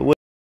been. It would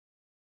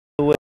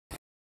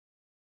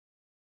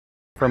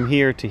from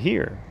here to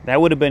here. That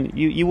would have been,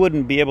 you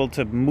wouldn't be able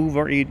to move,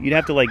 or you'd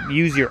have to like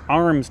use your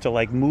arms to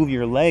like move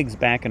your legs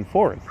back and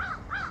forth.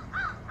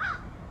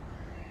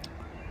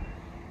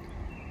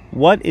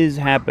 What is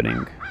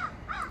happening?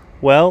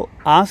 Well,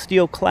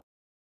 osteoclast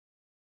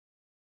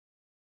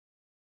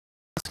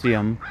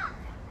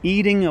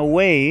eating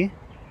away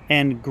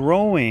and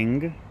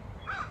growing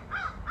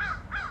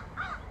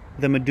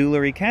the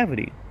medullary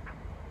cavity.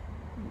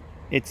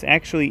 It's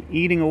actually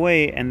eating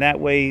away, and that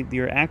way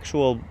your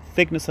actual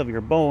thickness of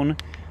your bone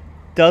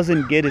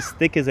doesn't get as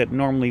thick as it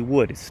normally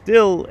would.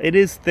 Still, it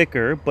is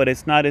thicker, but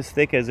it's not as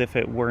thick as if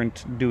it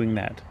weren't doing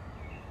that.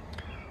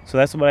 So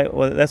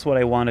that's what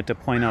I wanted to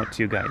point out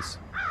to you guys.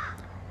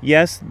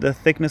 Yes, the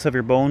thickness of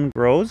your bone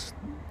grows,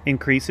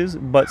 increases,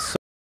 but so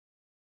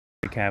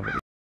the cavity.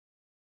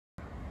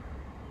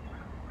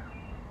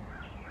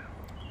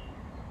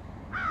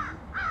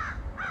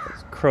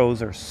 Those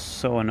crows are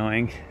so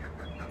annoying.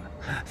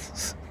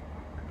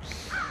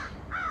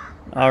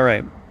 All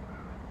right.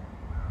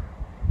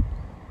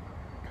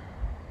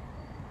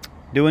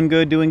 Doing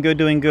good, doing good,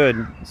 doing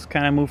good. Let's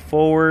kind of move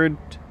forward.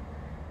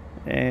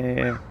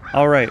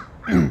 All right.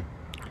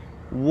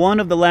 One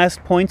of the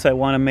last points I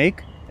want to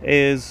make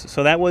is,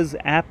 so that was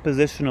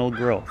appositional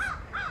growth.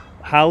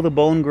 How the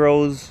bone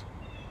grows,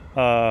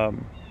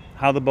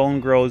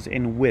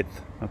 in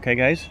width. Okay,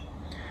 guys?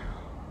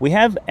 We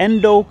have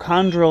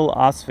endochondral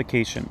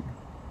ossification.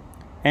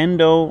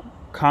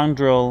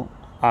 Endochondral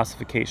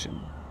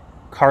ossification.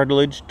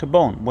 Cartilage to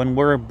bone. When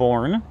we're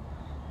born,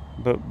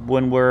 but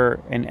when we're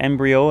an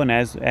embryo and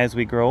as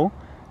we grow,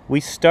 we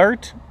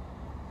start,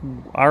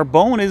 our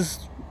bone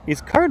is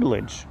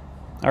cartilage.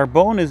 Our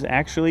bone is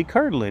actually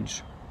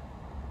cartilage.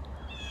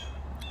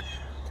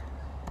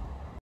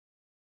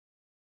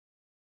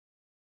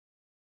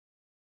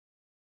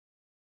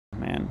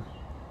 Man,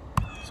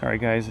 sorry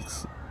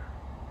guys,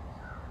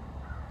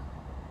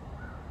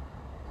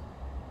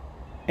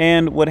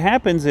 and what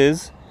happens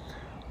is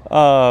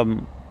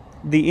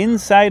the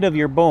inside of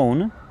your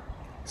bone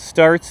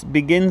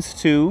begins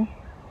to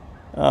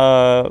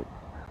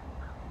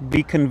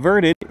be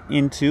converted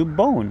into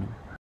bone,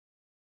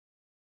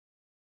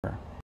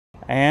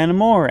 and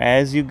more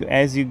as you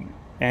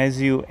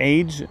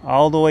age,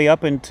 all the way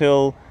up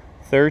until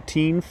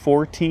 13,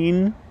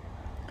 14,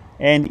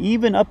 and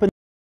even up until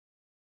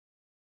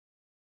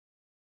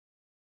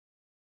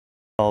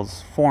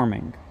cells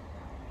forming.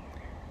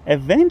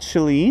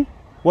 Eventually,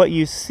 what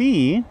you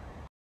see,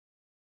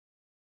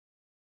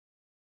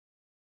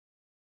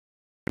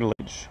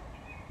 cartilage.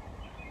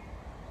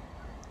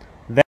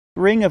 That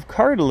ring of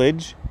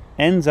cartilage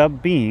ends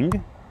up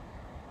being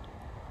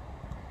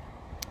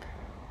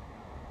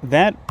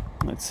that,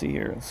 let's see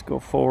here, let's go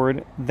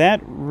forward.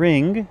 That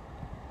ring,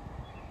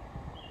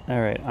 all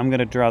right, I'm going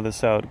to draw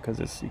this out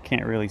because you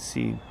can't really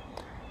see.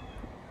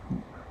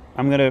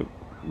 I'm going to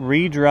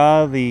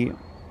redraw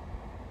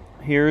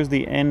here's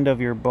the end of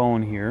your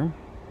bone here.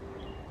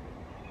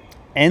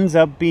 Ends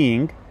up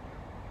being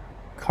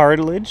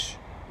cartilage,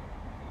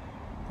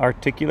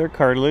 articular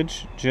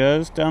cartilage,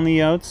 just on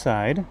the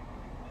outside,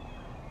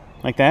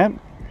 like that.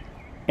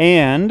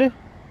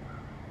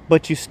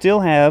 But you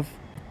still have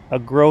a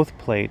growth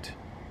plate.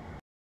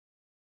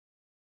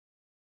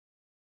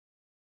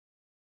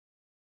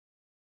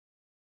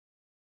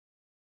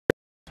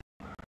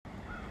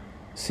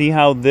 See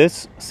how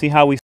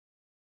we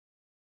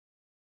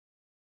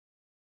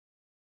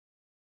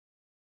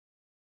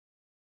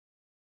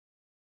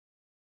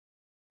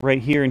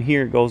right here and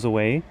here it goes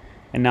away,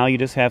 and now you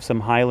just have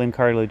some hyaline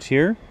cartilage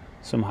here,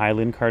 some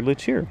hyaline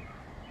cartilage here.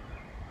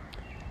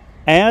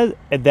 And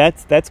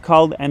that's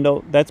called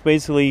endo. That's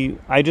basically,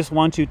 I just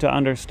want you to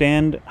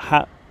understand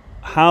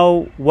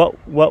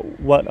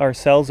what our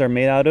cells are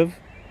made out of,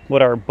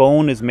 what our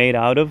bone is made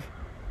out of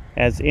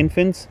as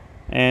infants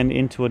and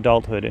into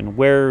adulthood, and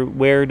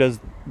where does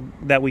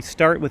that we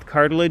start with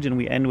cartilage and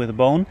we end with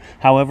bone.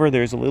 However,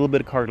 there's a little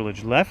bit of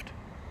cartilage left.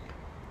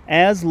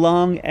 As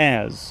long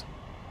as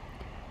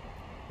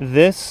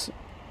this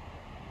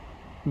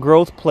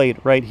growth plate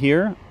right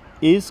here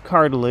is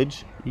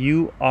cartilage,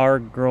 you are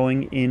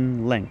growing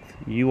in length.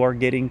 You are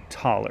getting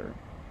taller.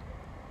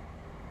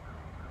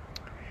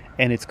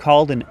 And it's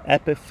called an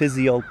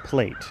epiphyseal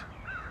plate.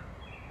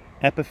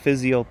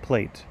 Epiphyseal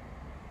plate.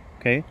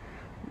 Okay?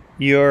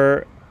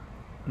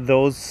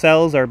 Those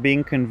cells are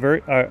being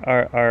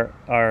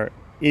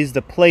is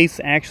the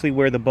place actually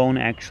where the bone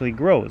actually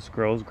grows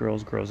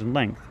in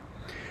length.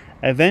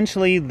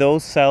 Eventually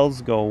those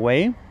cells go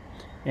away,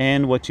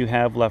 and what you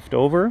have left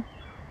over,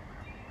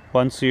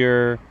 once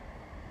you're,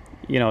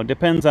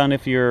 depends on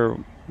if you're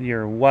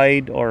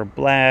white or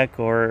black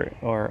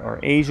or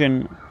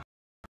Asian.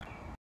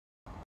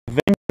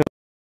 Eventually,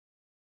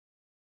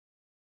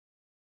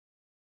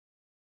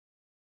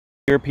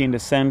 European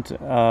descent, you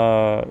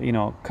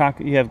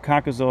have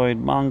Caucasoid,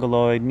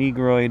 Mongoloid,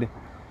 Negroid.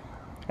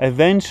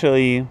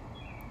 Eventually,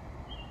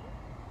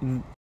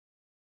 the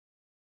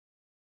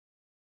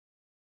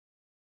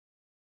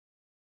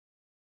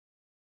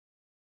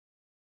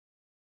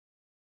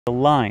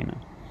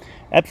line.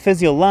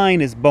 Epiphyseal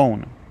line is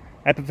bone.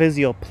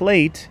 Epiphyseal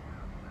plate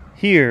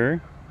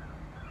here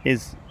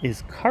is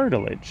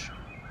cartilage.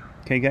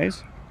 Okay,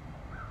 guys?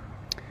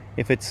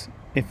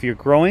 If you're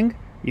growing,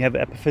 you have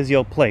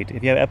epiphyseal plate.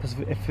 If you have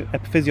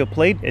epiphyseal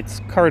plate, it's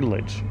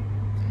cartilage.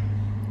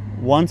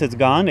 Once it's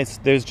gone,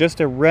 there's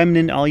just a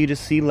remnant. All you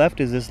just see left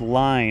is this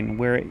line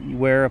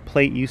where a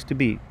plate used to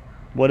be.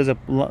 What is a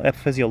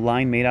epiphyseal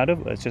line made out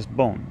of? It's just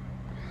bone.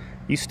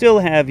 You still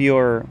have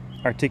your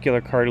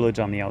articular cartilage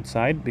on the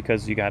outside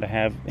because you got to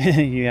have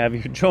you have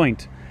your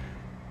joint.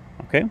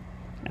 Okay?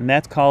 And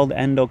that's called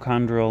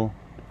endochondral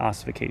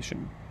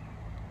ossification.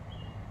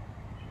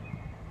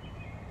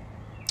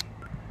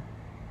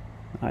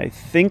 I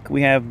think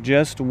we have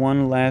just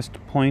one last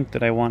point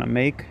that I want to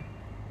make.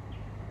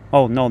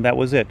 Oh no, that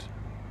was it.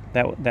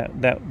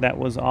 That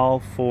was all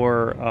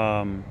for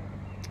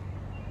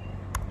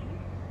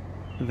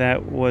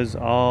that was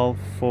all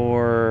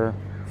for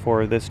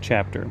this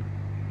chapter.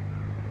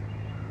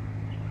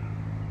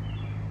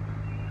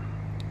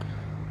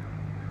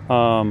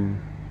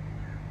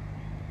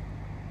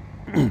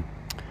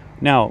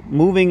 Now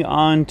moving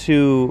on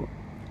to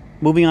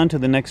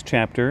the next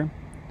chapter.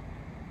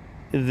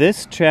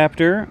 This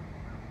chapter,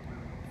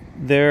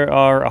 there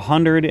are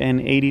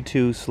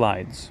 182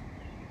 slides.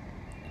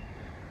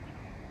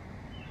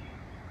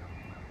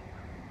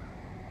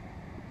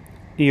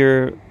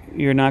 You're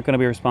not going to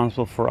be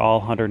responsible for all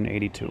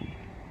 182.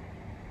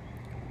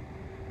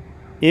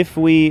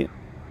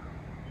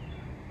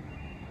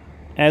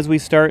 As we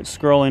start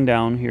scrolling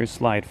down, here's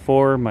slide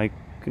 4.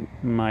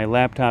 My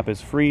laptop is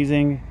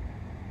freezing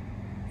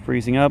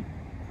up.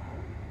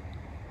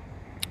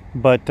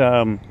 But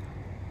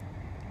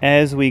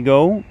as we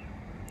go,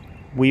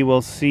 we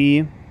will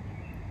see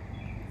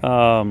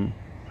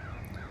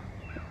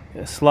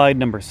slide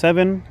number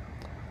 7.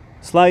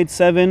 Slide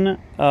 7.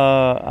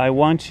 I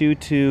want you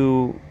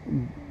to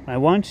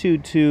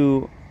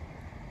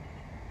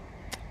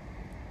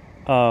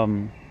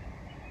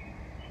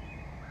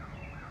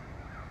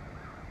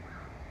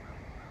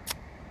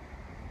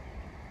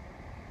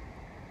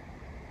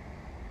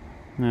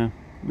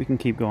we can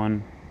keep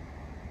going.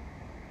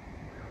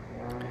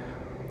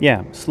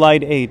 Yeah,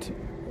 slide 8.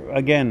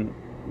 Again,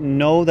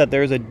 know that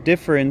there's a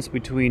difference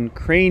between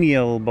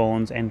cranial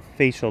bones and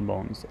facial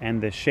bones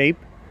and the shape.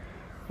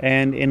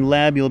 And in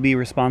lab, you'll be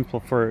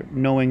responsible for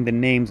knowing the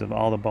names of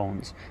all the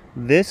bones.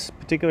 This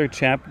particular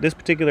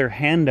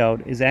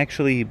handout is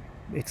actually,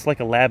 it's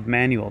like a lab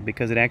manual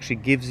because it actually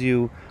gives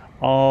you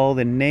all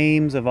the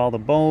names of all the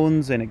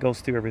bones and it goes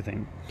through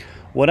everything.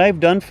 What I've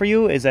done for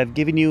you is I've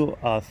given you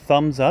a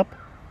thumbs up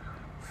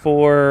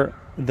for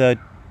the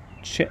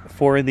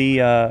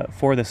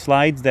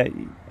slides that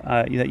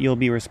that you'll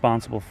be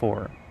responsible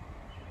for.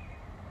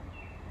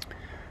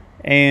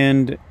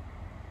 And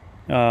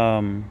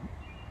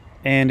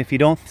if you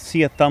don't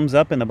see a thumbs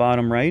up in the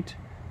bottom right,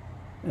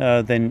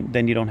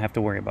 then you don't have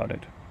to worry about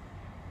it.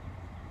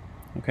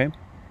 Okay.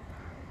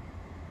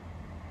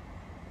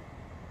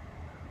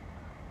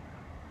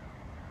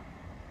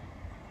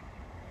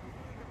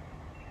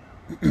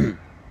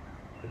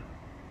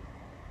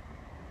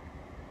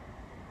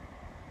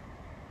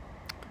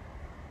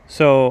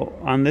 So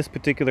on this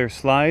particular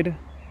slide,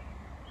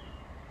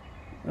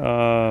 you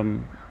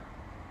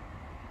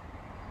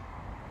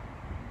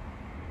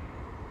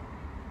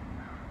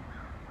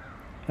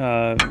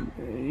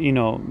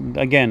know,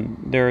 again,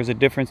 there is a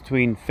difference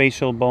between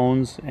facial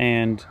bones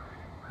and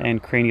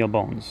cranial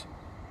bones.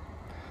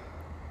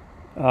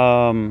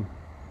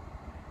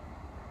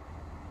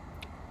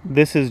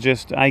 This is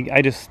just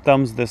I just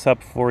thumbs this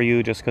up for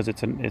you just because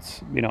it's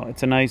you know,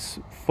 it's a nice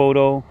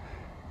photo.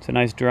 It's a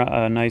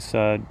nice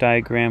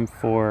diagram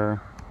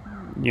for,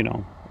 you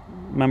know,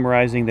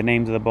 memorizing the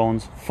names of the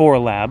bones for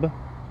lab.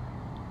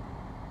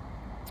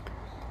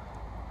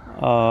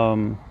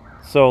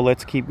 So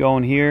let's keep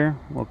going here.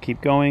 We'll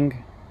keep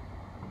going.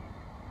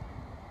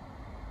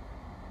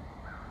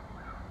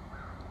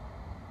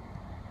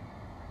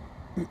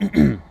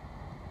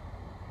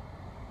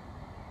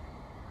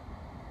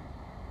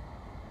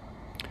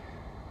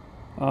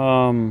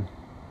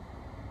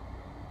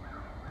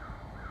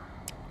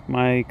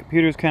 My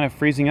computer's kind of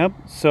freezing up,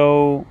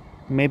 so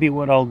maybe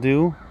what I'll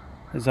do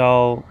is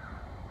I'll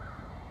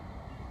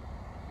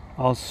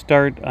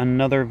start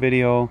another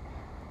video.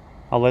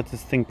 I'll let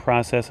this thing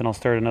process and I'll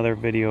start another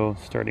video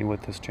starting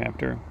with this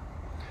chapter.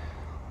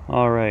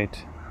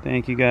 Alright,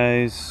 thank you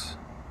guys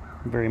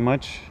very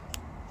much,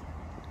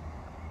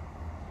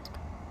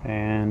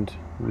 and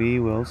we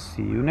will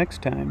see you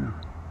next time.